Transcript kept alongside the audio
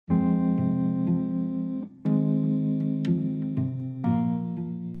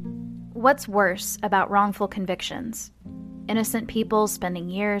what's worse about wrongful convictions? Innocent people spending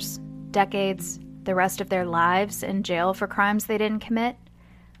years, decades, the rest of their lives in jail for crimes they didn't commit?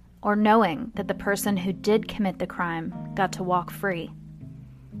 Or knowing that the person who did commit the crime got to walk free?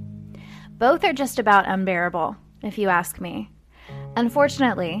 Both are just about unbearable, if you ask me.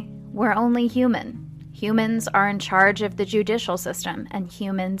 Unfortunately, we're only human. Humans are in charge of the judicial system, and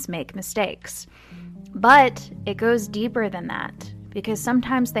humans make mistakes. But it goes deeper than that, because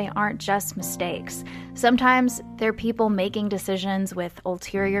sometimes they aren't just mistakes. Sometimes they're people making decisions with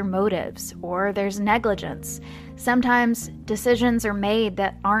ulterior motives, or there's negligence. Sometimes decisions are made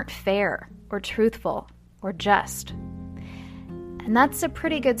that aren't fair, or truthful, or just. And that's a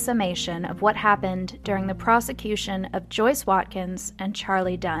pretty good summation of what happened during the prosecution of Joyce Watkins and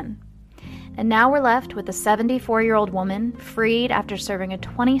Charlie Dunn. And now we're left with a 74-year-old woman freed after serving a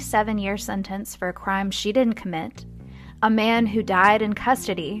 27-year sentence for a crime she didn't commit, a man who died in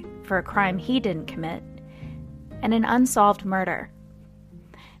custody for a crime he didn't commit, and an unsolved murder.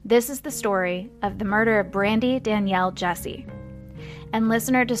 This is the story of the murder of Brandy Danielle Jessie. And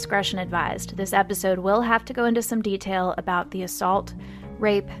listener discretion advised, this episode will have to go into some detail about the assault,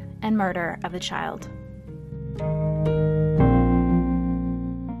 rape, and murder of a child.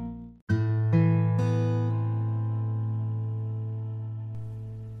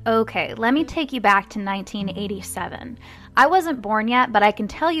 Okay, let me take you back to 1987. I wasn't born yet, but I can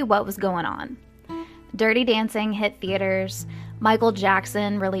tell you what was going on. Dirty Dancing hit theaters. Michael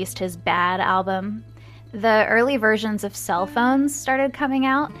Jackson released his Bad album. The early versions of cell phones started coming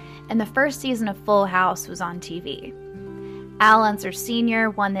out, and the first season of Full House was on TV. Al Unser Sr.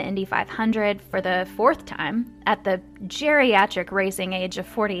 won the Indy 500 for the fourth time at the geriatric racing age of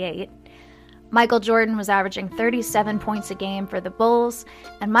 48. Michael Jordan was averaging 37 points a game for the Bulls,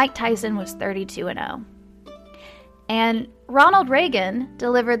 and Mike Tyson was 32-0. And Ronald Reagan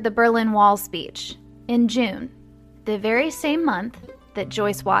delivered the Berlin Wall speech in June, the very same month that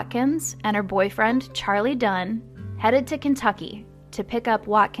Joyce Watkins and her boyfriend Charlie Dunn headed to Kentucky to pick up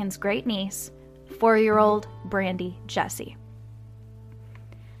Watkins' great niece, 4-year-old Brandy Jessie.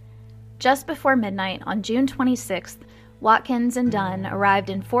 Just before midnight on June 26th, Watkins and Dunn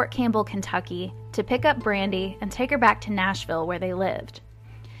arrived in Fort Campbell, Kentucky to pick up Brandy and take her back to Nashville where they lived.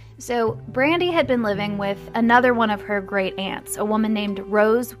 So Brandy had been living with another one of her great aunts, a woman named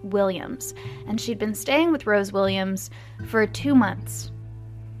Rose Williams, and she'd been staying with Rose Williams for 2 months.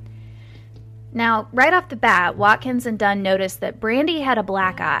 Now, right off the bat, Watkins and Dunn noticed that Brandy had a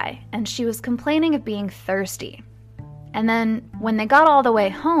black eye, and she was complaining of being thirsty. And then, when they got all the way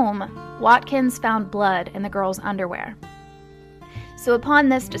home, Watkins found blood in the girl's underwear. So upon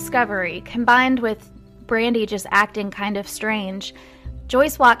this discovery, combined with Brandy just acting kind of strange,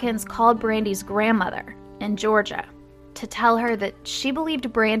 Joyce Watkins called Brandy's grandmother in Georgia to tell her that she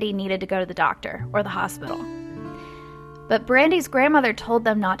believed Brandy needed to go to the doctor or the hospital. But Brandy's grandmother told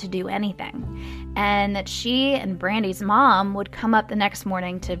them not to do anything, and that she and Brandy's mom would come up the next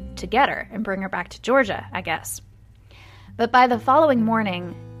morning to get her and bring her back to Georgia, I guess. But by the following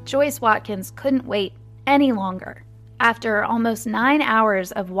morning, Joyce Watkins couldn't wait any longer. After almost 9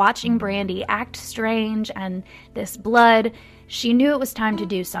 hours of watching Brandy act strange and this blood, she knew it was time to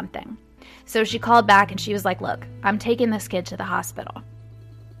do something. So she called back and she was like, "Look, I'm taking this kid to the hospital."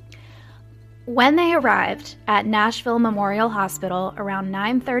 When they arrived at Nashville Memorial Hospital around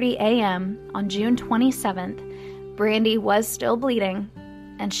 9:30 a.m. on June 27th, Brandy was still bleeding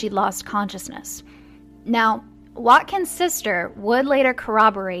and she'd lost consciousness. Now, Watkins' sister would later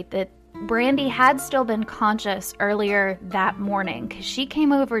corroborate that Brandy had still been conscious earlier that morning because she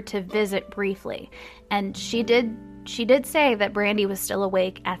came over to visit briefly, and she did say that Brandy was still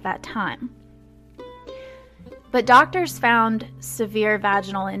awake at that time. But doctors found severe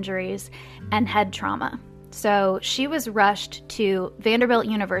vaginal injuries and head trauma, so she was rushed to Vanderbilt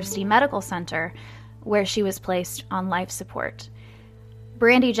University Medical Center, where she was placed on life support.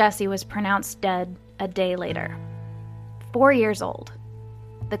 Brandy Jessie was pronounced dead a day later. 4 years old.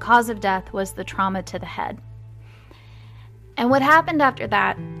 The cause of death was the trauma to the head. And what happened after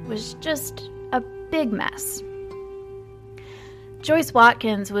that was just a big mess. Joyce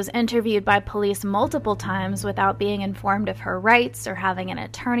Watkins was interviewed by police multiple times without being informed of her rights or having an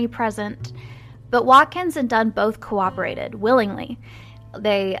attorney present, but Watkins and Dunn both cooperated willingly.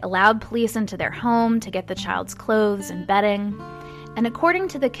 They allowed police into their home to get the child's clothes and bedding, and according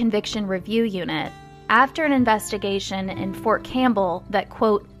to the Conviction Review Unit, after an investigation in Fort Campbell that,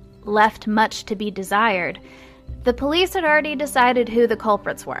 quote, left much to be desired, the police had already decided who the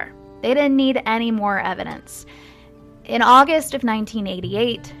culprits were. They didn't need any more evidence. In August of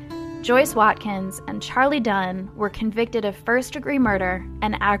 1988, Joyce Watkins and Charlie Dunn were convicted of first-degree murder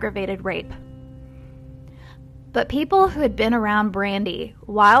and aggravated rape. But people who had been around Brandy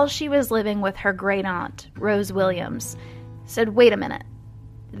while she was living with her great-aunt, Rose Williams, said, wait a minute,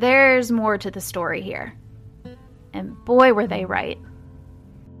 there's more to the story here. And boy, were they right.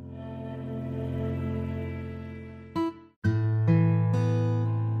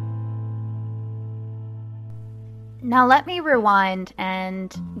 Now let me rewind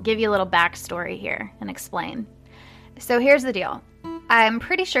and give you a little backstory here and explain. So here's the deal. I'm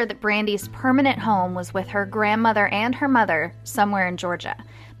pretty sure that Brandy's permanent home was with her grandmother and her mother somewhere in Georgia.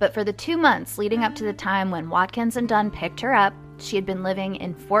 But for the 2 months leading up to the time when Watkins and Dunn picked her up, she had been living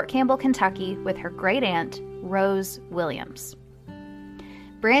in Fort Campbell, Kentucky with her great-aunt, Rose Williams.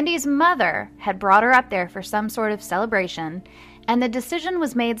 Brandy's mother had brought her up there for some sort of celebration, and the decision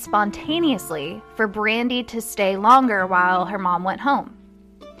was made spontaneously for Brandy to stay longer while her mom went home.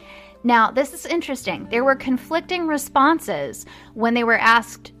 Now, this is interesting. There were conflicting responses when they were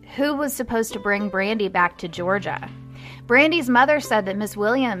asked who was supposed to bring Brandy back to Georgia. Brandy's mother said that Miss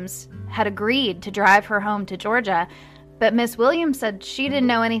Williams had agreed to drive her home to Georgia, but Miss Williams said she didn't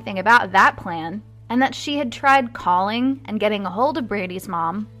know anything about that plan and that she had tried calling and getting a hold of Brandy's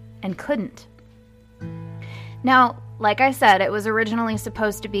mom and couldn't. Now, like I said, it was originally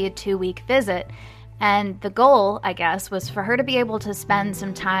supposed to be a 2-week visit, and the goal, I guess, was for her to be able to spend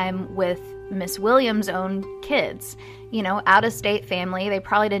some time with Miss Williams' own kids. You know, out-of-state family, they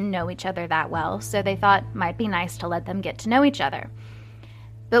probably didn't know each other that well, so they thought it might be nice to let them get to know each other.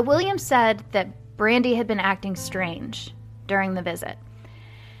 But Williams said that Brandy had been acting strange during the visit.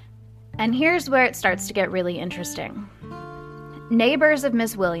 And here's where it starts to get really interesting. Neighbors of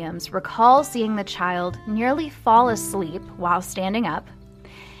Miss Williams recall seeing the child nearly fall asleep while standing up,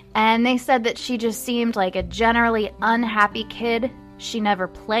 and they said that she just seemed like a generally unhappy kid. She never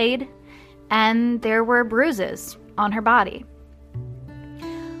played, and there were bruises on her body.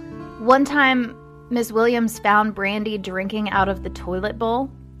 One time, Miss Williams found Brandy drinking out of the toilet bowl.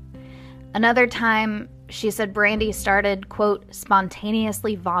 Another time, she said Brandy started, quote,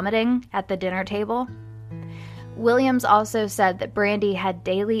 spontaneously vomiting at the dinner table. Williams also said that Brandy had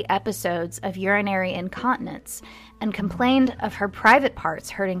daily episodes of urinary incontinence and complained of her private parts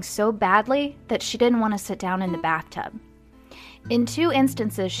hurting so badly that she didn't want to sit down in the bathtub. In 2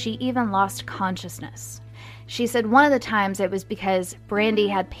 instances, she even lost consciousness. She said one of the times it was because Brandy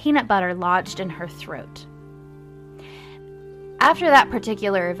had peanut butter lodged in her throat. After that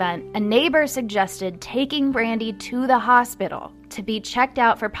particular event, a neighbor suggested taking Brandy to the hospital to be checked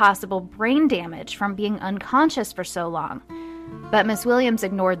out for possible brain damage from being unconscious for so long, but Miss Williams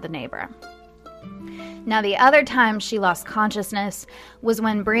ignored the neighbor. Now, the other time she lost consciousness was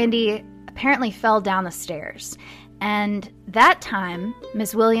when Brandy apparently fell down the stairs, and that time,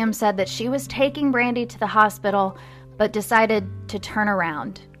 Miss Williams said that she was taking Brandy to the hospital, but decided to turn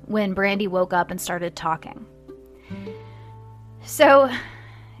around when Brandy woke up and started talking. So,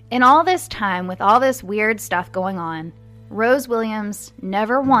 in all this time, with all this weird stuff going on, Rose Williams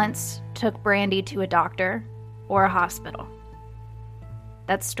never once took Brandy to a doctor or a hospital.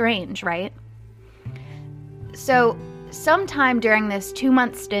 That's strange, right? So, sometime during this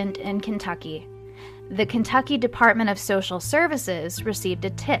 2-month stint in Kentucky, the Kentucky Department of Social Services received a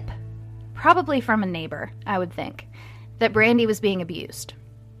tip, probably from a neighbor, I would think, that Brandy was being abused.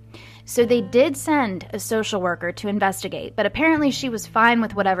 So they did send a social worker to investigate, but apparently she was fine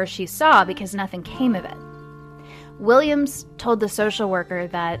with whatever she saw because nothing came of it. Williams told the social worker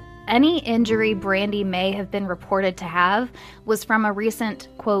that any injury Brandy may have been reported to have was from a recent,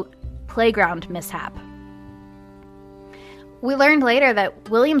 quote, playground mishap. We learned later that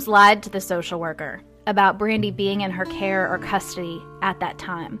Williams lied to the social worker about Brandy being in her care or custody at that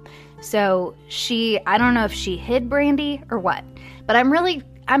time. So I don't know if she hid Brandy or what, but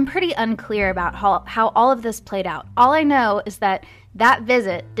I'm pretty unclear about how all of this played out. All I know is that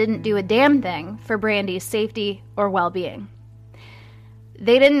visit didn't do a damn thing for Brandy's safety or well-being.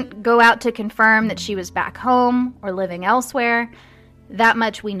 They didn't go out to confirm that she was back home or living elsewhere. That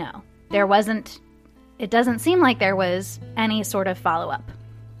much we know. It doesn't seem like there was any sort of follow-up.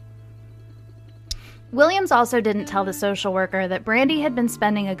 Williams also didn't tell the social worker that Brandy had been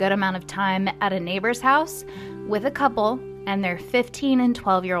spending a good amount of time at a neighbor's house with a couple and their 15 and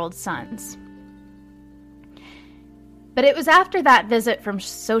 12-year-old sons. But it was after that visit from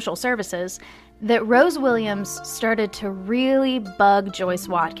social services that Rose Williams started to really bug Joyce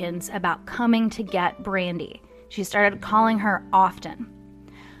Watkins about coming to get Brandy. She started calling her often.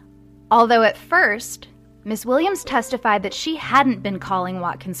 Although at first, Miss Williams testified that she hadn't been calling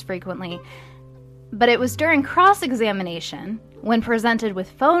Watkins frequently, But it was during cross-examination, when presented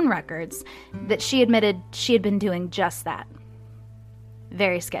with phone records, that she admitted she had been doing just that.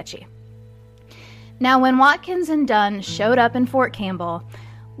 Very sketchy. Now, when Watkins and Dunn showed up in Fort Campbell,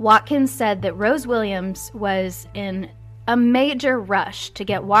 Watkins said that Rose Williams was in a major rush to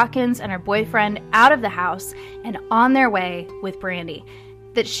get Watkins and her boyfriend out of the house and on their way with Brandy,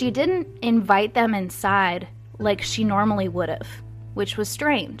 that she didn't invite them inside like she normally would have, which was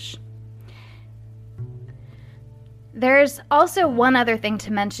strange. There's also one other thing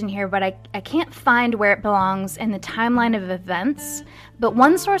to mention here, but I can't find where it belongs in the timeline of events. But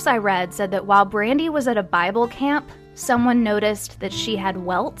one source I read said that while Brandy was at a Bible camp, someone noticed that she had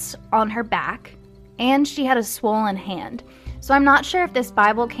welts on her back and she had a swollen hand. So I'm not sure if this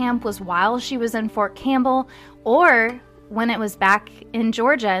Bible camp was while she was in Fort Campbell or when it was back in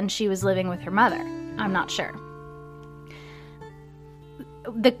Georgia and she was living with her mother. I'm not sure.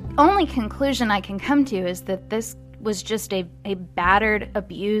 The only conclusion I can come to is that this was just a battered,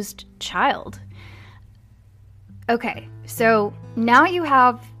 abused child. Okay, so now you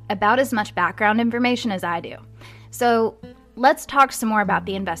have about as much background information as I do. So let's talk some more about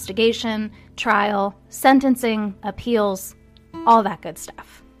the investigation, trial, sentencing, appeals, all that good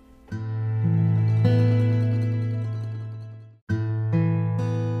stuff.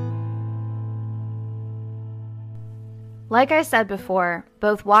 Like I said before,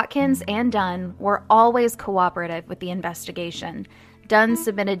 both Watkins and Dunn were always cooperative with the investigation. Dunn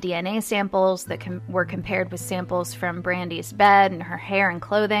submitted DNA samples that were compared with samples from Brandy's bed and her hair and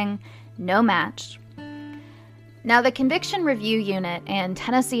clothing. No match. Now, the Conviction Review Unit and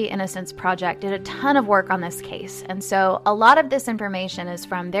Tennessee Innocence Project did a ton of work on this case, and so a lot of this information is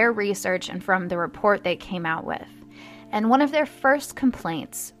from their research and from the report they came out with. And one of their first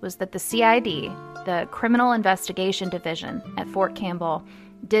complaints was that the CID, the Criminal Investigation Division at Fort Campbell,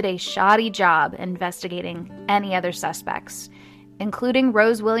 did a shoddy job investigating any other suspects, including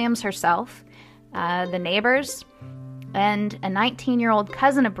Rose Williams herself, the neighbors, and a 19-year-old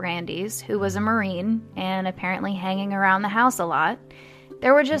cousin of Brandy's who was a Marine and apparently hanging around the house a lot.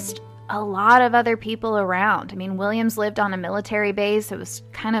 There were just a lot of other people around. I mean, Williams lived on a military base. It was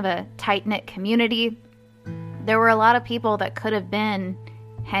kind of a tight-knit community. There were a lot of people that could have been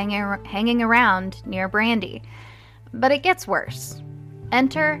hanging around near Brandy. But it gets worse.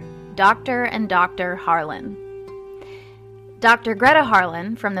 Enter Dr. and Dr. Harlan. Dr. Greta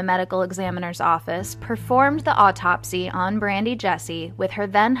Harlan from the medical examiner's office performed the autopsy on Brandy Jessie with her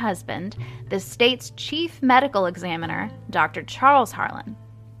then husband, the state's chief medical examiner, Dr. Charles Harlan.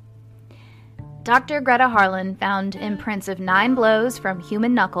 Dr. Greta Harlan found imprints of 9 blows from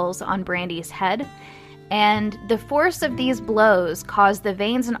human knuckles on Brandy's head, and the force of these blows caused the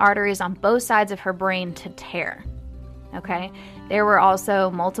veins and arteries on both sides of her brain to tear. Okay? There were also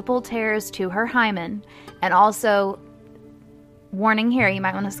multiple tears to her hymen, and also, warning here, you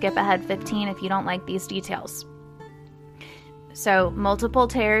might want to skip ahead 15 if you don't like these details. So, multiple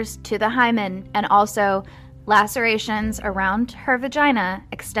tears to the hymen, and also lacerations around her vagina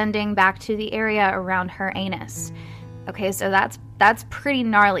extending back to the area around her anus. Okay, so that's pretty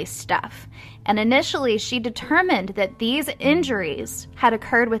gnarly stuff. And initially, she determined that these injuries had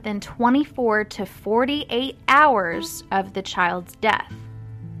occurred within 24 to 48 hours of the child's death.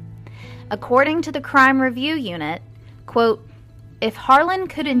 According to the Crime Review Unit, quote, if Harlan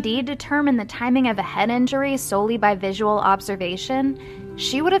could indeed determine the timing of a head injury solely by visual observation,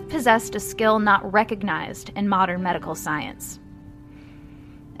 she would have possessed a skill not recognized in modern medical science.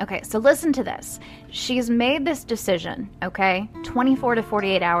 Okay, so listen to this. She's made this decision, okay? 24 to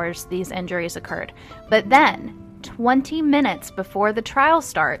 48 hours these injuries occurred. But then, 20 minutes before the trial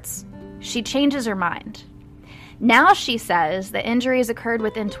starts, she changes her mind. Now she says the injuries occurred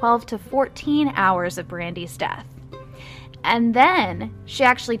within 12 to 14 hours of Brandy's death. And then she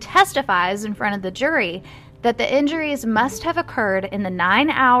actually testifies in front of the jury that the injuries must have occurred in the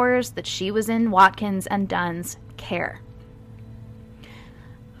 9 hours that she was in Watkins and Dunn's care.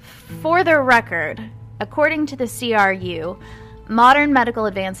 For the record, according to the CRU, modern medical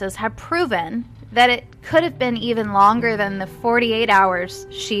advances have proven that it could have been even longer than the 48 hours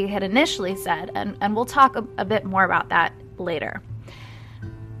she had initially said, and we'll talk a bit more about that later.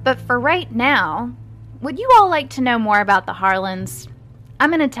 But for right now, would you all like to know more about the Harlans? I'm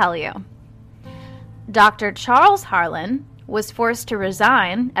going to tell you. Dr. Charles Harlan was forced to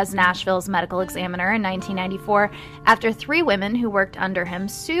resign as Nashville's medical examiner in 1994 after 3 women who worked under him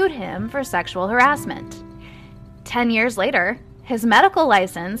sued him for sexual harassment. 10 years later, his medical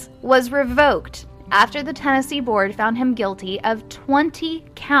license was revoked after the Tennessee board found him guilty of 20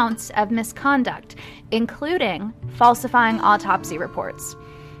 counts of misconduct, including falsifying autopsy reports.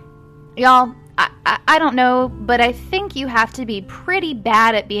 Y'all, I don't know, but I think you have to be pretty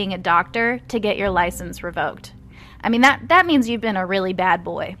bad at being a doctor to get your license revoked. I mean, that means you've been a really bad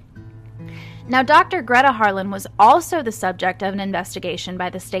boy. Now, Dr. Greta Harlan was also the subject of an investigation by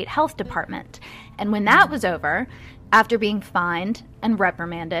the state health department, and when that was over, after being fined and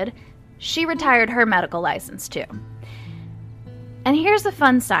reprimanded, she retired her medical license too. And here's a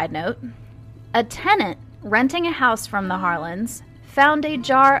fun side note. A tenant renting a house from the Harlans found a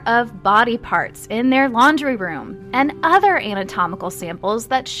jar of body parts in their laundry room and other anatomical samples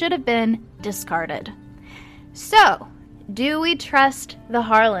that should have been discarded. So, do we trust the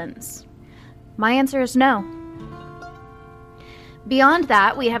Harlans? My answer is no. Beyond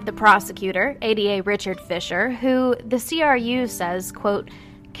that, we have the prosecutor, ADA Richard Fisher, who the CRU says, quote,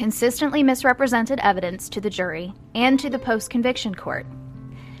 consistently misrepresented evidence to the jury and to the post-conviction court.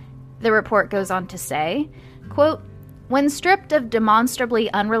 The report goes on to say, quote, when stripped of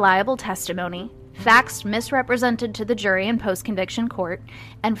demonstrably unreliable testimony, facts misrepresented to the jury and post-conviction court,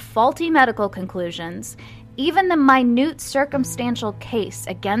 and faulty medical conclusions, even the minute circumstantial case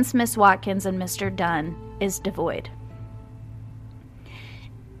against Miss Watkins and Mr. Dunn is devoid.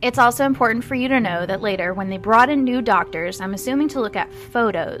 It's also important for you to know that later, when they brought in new doctors, I'm assuming to look at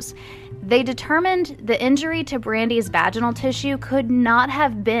photos, they determined the injury to Brandy's vaginal tissue could not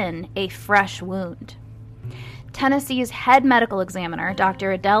have been a fresh wound. Tennessee's head medical examiner,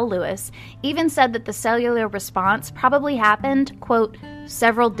 Dr. Adele Lewis, even said that the cellular response probably happened, quote,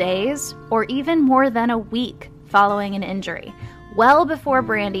 several days or even more than a week following an injury, well before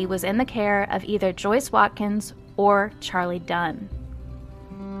Brandy was in the care of either Joyce Watkins or Charlie Dunn.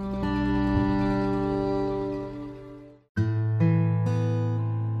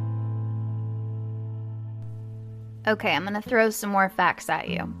 Okay, I'm going to throw some more facts at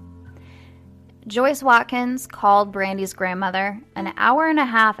you. Joyce Watkins called Brandy's grandmother an hour and a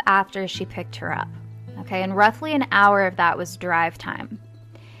half after she picked her up. Okay, and roughly an hour of that was drive time.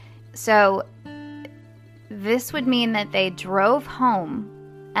 So this would mean that they drove home,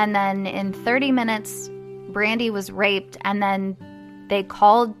 and then in 30 minutes, Brandy was raped, and then they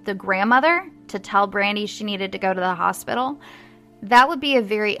called the grandmother to tell Brandy she needed to go to the hospital. That would be a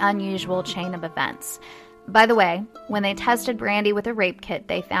very unusual chain of events. By the way, when they tested Brandy with a rape kit,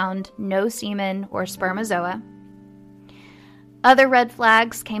 they found no semen or spermatozoa. Other red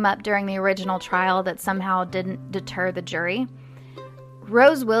flags came up during the original trial that somehow didn't deter the jury.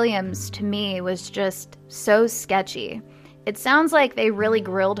 Rose Williams, to me, was just so sketchy. It sounds like they really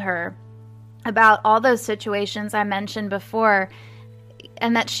grilled her about all those situations I mentioned before,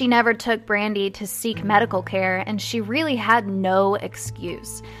 and that she never took Brandy to seek medical care, and she really had no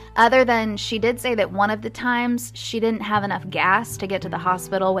excuse. Other than she did say that one of the times she didn't have enough gas to get to the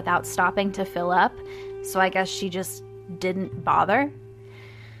hospital without stopping to fill up, so I guess she just didn't bother.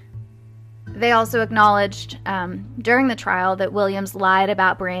 They also acknowledged during the trial that Williams lied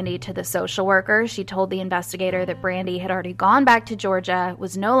about Brandy to the social worker. She told the investigator that Brandy had already gone back to Georgia,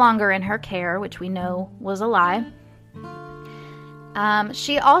 was no longer in her care, which we know was a lie.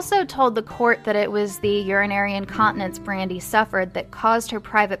 She also told the court that it was the urinary incontinence Brandy suffered that caused her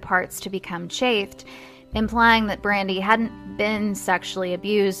private parts to become chafed, implying that Brandy hadn't been sexually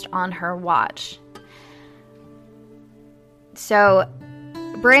abused on her watch. So,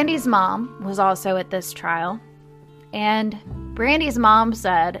 Brandy's mom was also at this trial, and Brandy's mom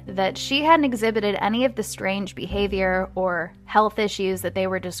said that she hadn't exhibited any of the strange behavior or health issues that they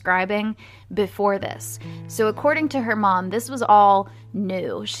were describing before this. So according to her mom, this was all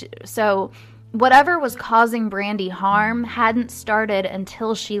new. So whatever was causing Brandy harm hadn't started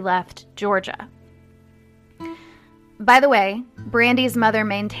until she left Georgia. By the way, Brandy's mother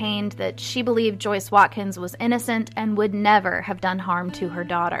maintained that she believed Joyce Watkins was innocent and would never have done harm to her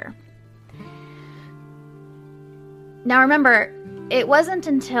daughter. Now remember, it wasn't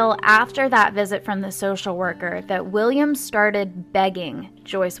until after that visit from the social worker that Williams started begging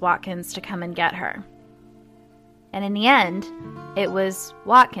Joyce Watkins to come and get her. And in the end, it was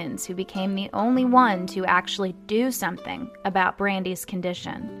Watkins who became the only one to actually do something about Brandy's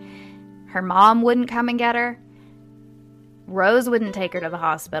condition. Her mom wouldn't come and get her. Rose wouldn't take her to the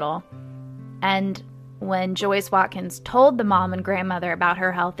hospital. And when Joyce Watkins told the mom and grandmother about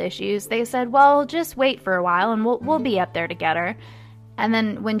her health issues, they said, well, just wait for a while and we'll be up there to get her. And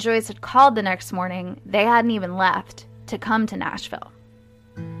then when Joyce had called the next morning, they hadn't even left to come to Nashville.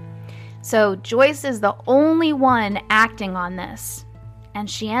 So Joyce is the only one acting on this, and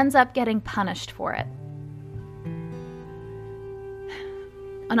she ends up getting punished for it.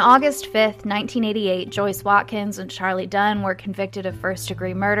 On August 5th, 1988, Joyce Watkins and Charlie Dunn were convicted of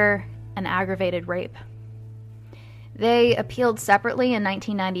first-degree murder and aggravated rape. They appealed separately in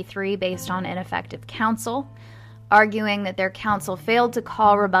 1993 based on ineffective counsel, arguing that their counsel failed to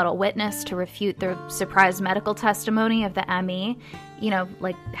call rebuttal witness to refute the surprise medical testimony of the ME.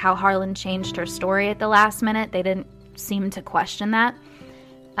 Like how Harlan changed her story at the last minute. They didn't seem to question that.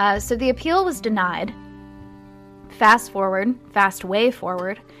 So the appeal was denied. Fast way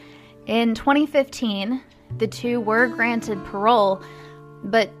forward. In 2015, the two were granted parole,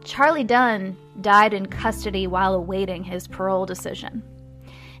 but Charlie Dunn died in custody while awaiting his parole decision.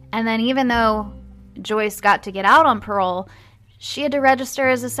 And then even though Joyce got to get out on parole, she had to register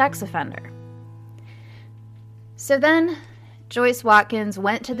as a sex offender. So then Joyce Watkins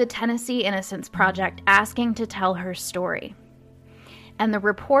went to the Tennessee Innocence Project asking to tell her story. And the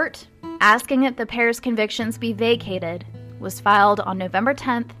report asking that the pair's convictions be vacated was filed on November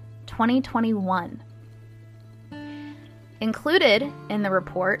 10th, 2021. Included in the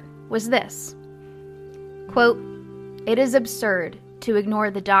report was this, quote, "It is absurd to ignore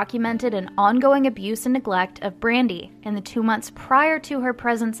the documented and ongoing abuse and neglect of Brandy in the 2 months prior to her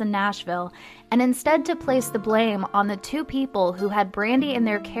presence in Nashville, and instead to place the blame on the two people who had Brandy in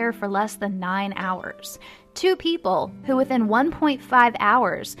their care for less than 9 hours. Two people who within 1.5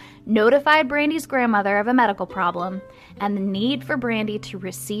 hours notified Brandy's grandmother of a medical problem and the need for Brandy to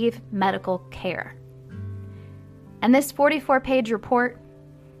receive medical care." And this 44-page report,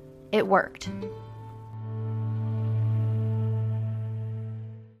 it worked.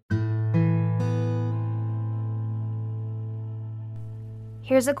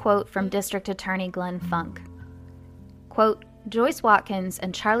 Here's a quote from District Attorney Glenn Funk. Quote, "Joyce Watkins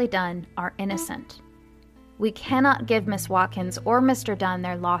and Charlie Dunn are innocent. We cannot give Miss Watkins or Mr. Dunn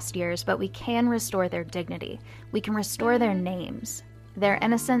their lost years, but we can restore their dignity. We can restore their names. Their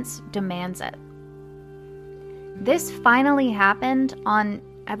innocence demands it." This finally happened on,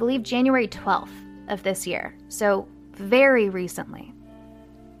 I believe, January 12th of this year, so very recently.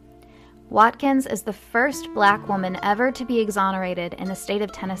 Watkins is the first Black woman ever to be exonerated in the state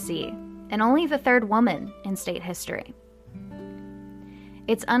of Tennessee, and only the third woman in state history.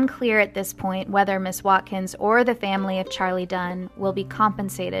 It's unclear at this point whether Miss Watkins or the family of Charlie Dunn will be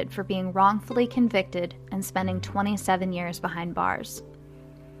compensated for being wrongfully convicted and spending 27 years behind bars.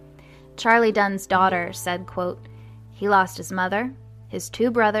 Charlie Dunn's daughter said, quote, "He lost his mother, his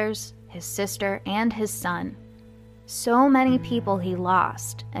two brothers, his sister, and his son. So many people he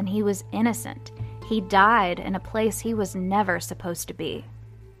lost, and he was innocent. He died in a place he was never supposed to be."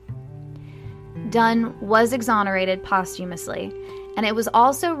 Dunn was exonerated posthumously, and it was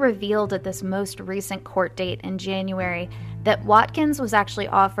also revealed at this most recent court date in January that Watkins was actually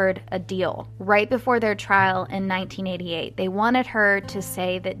offered a deal right before their trial in 1988. They wanted her to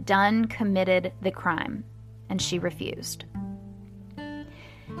say that Dunn committed the crime, and she refused.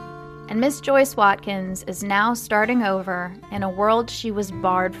 And Miss Joyce Watkins is now starting over in a world she was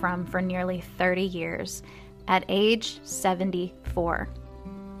barred from for nearly 30 years, at age 74.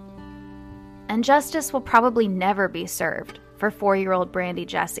 And justice will probably never be served for 4-year-old Brandy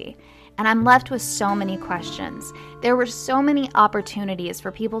Jessie, and I'm left with so many questions. There were so many opportunities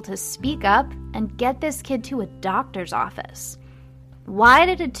for people to speak up and get this kid to a doctor's office. Why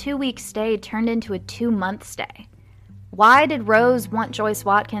did a 2-week stay turn into a 2-month stay? Why did Rose want Joyce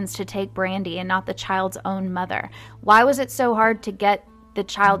Watkins to take Brandy and not the child's own mother? Why was it so hard to get the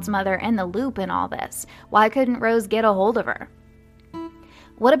child's mother in the loop in all this? Why couldn't Rose get a hold of her?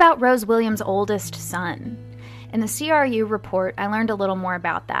 What about Rose Williams' oldest son? In the CRU report, I learned a little more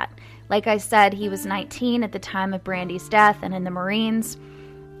about that. Like I said, he was 19 at the time of Brandy's death and in the Marines.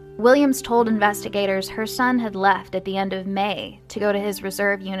 Williams told investigators her son had left at the end of May to go to his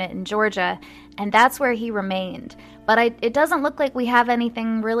reserve unit in Georgia, and that's where he remained. But it doesn't look like we have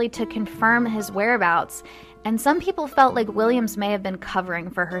anything really to confirm his whereabouts, and some people felt like Williams may have been covering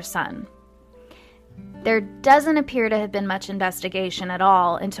for her son. There doesn't appear to have been much investigation at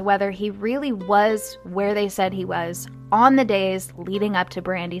all into whether he really was where they said he was on the days leading up to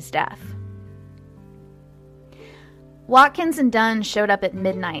Brandy's death. Watkins and Dunn showed up at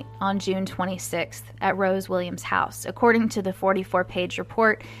midnight on June 26th at Rose Williams' house, according to the 44-page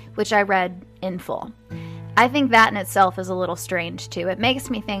report, which I read in full. I think that in itself is a little strange, too. It makes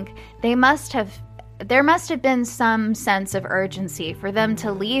me think there must have been some sense of urgency for them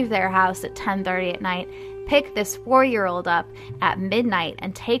to leave their house at 10:30 at night, pick this 4-year-old up at midnight,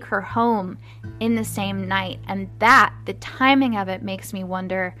 and take her home in the same night. And the timing of it makes me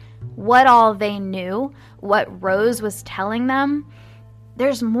wonder what all they knew, what Rose was telling them.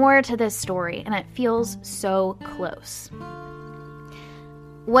 There's more to this story, and it feels so close.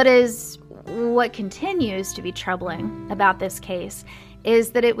 What continues to be troubling about this case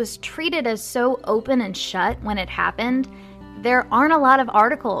is that it was treated as so open and shut when it happened. There aren't a lot of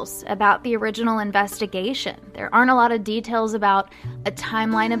articles about the original investigation. There aren't a lot of details about a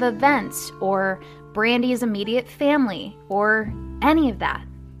timeline of events or Brandy's immediate family or any of that.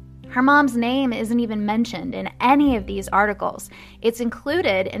 Her mom's name isn't even mentioned in any of these articles. It's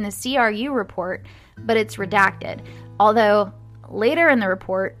included in the CRU report, but it's redacted. Although later in the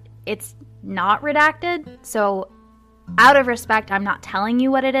report, it's not redacted. So out of respect, I'm not telling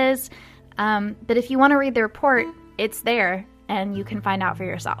you what it is. But if you want to read the report, it's there and you can find out for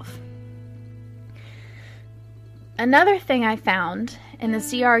yourself. Another thing I found in the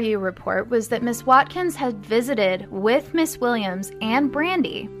CRU report was that Miss Watkins had visited with Miss Williams and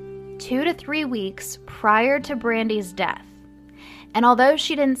Brandy 2 to 3 weeks prior to Brandy's death. And although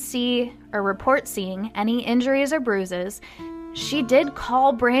she didn't see or report seeing any injuries or bruises, she did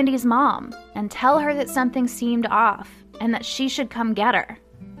call Brandy's mom and tell her that something seemed off and that she should come get her.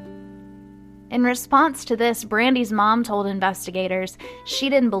 In response to this, Brandy's mom told investigators she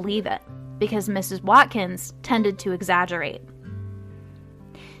didn't believe it because Mrs. Watkins tended to exaggerate.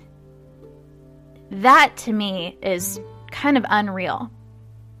 That, to me, is kind of unreal.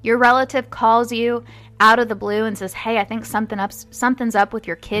 Your relative calls you out of the blue and says, hey, I think something's up with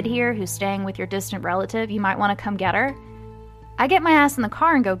your kid here who's staying with your distant relative. You might want to come get her. I get my ass in the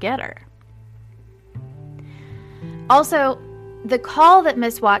car and go get her. Also, the call that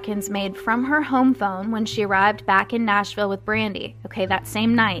Miss Watkins made from her home phone when she arrived back in Nashville with Brandy, okay, that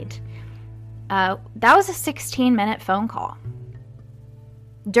same night, that was a 16-minute phone call,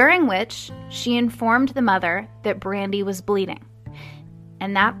 during which she informed the mother that Brandy was bleeding.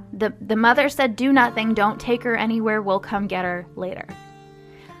 And that the mother said, do nothing, don't take her anywhere, we'll come get her later.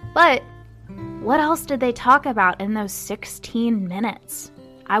 But what else did they talk about in those 16 minutes?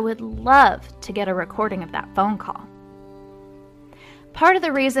 I would love to get a recording of that phone call. Part of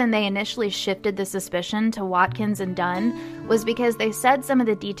the reason they initially shifted the suspicion to Watkins and Dunn was because they said some of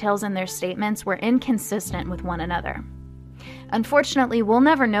the details in their statements were inconsistent with one another. Unfortunately, we'll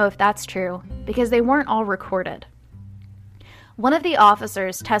never know if that's true because they weren't all recorded. One of the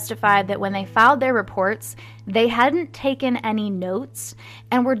officers testified that when they filed their reports, they hadn't taken any notes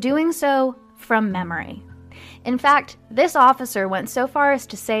and were doing so from memory. In fact, this officer went so far as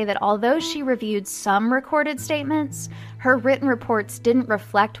to say that although she reviewed some recorded statements, her written reports didn't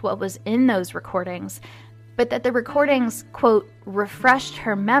reflect what was in those recordings, but that the recordings, quote, refreshed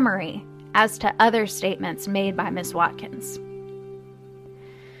her memory as to other statements made by Miss Watkins.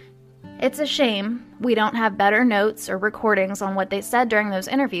 It's a shame we don't have better notes or recordings on what they said during those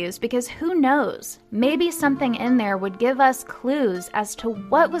interviews because who knows, maybe something in there would give us clues as to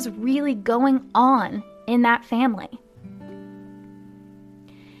what was really going on in that family.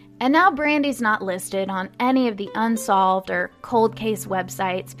 And now Brandy's not listed on any of the unsolved or cold case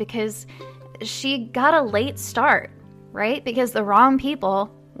websites because she got a late start, right? Because the wrong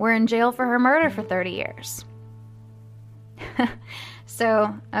people were in jail for her murder for 30 years.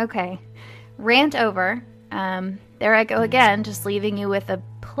 So, okay. Rant over. There I go again, just leaving you with a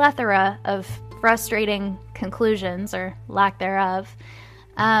plethora of frustrating conclusions or lack thereof.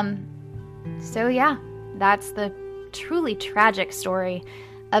 So yeah, that's the truly tragic story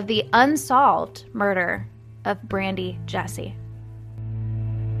of the unsolved murder of Brandy Jessie.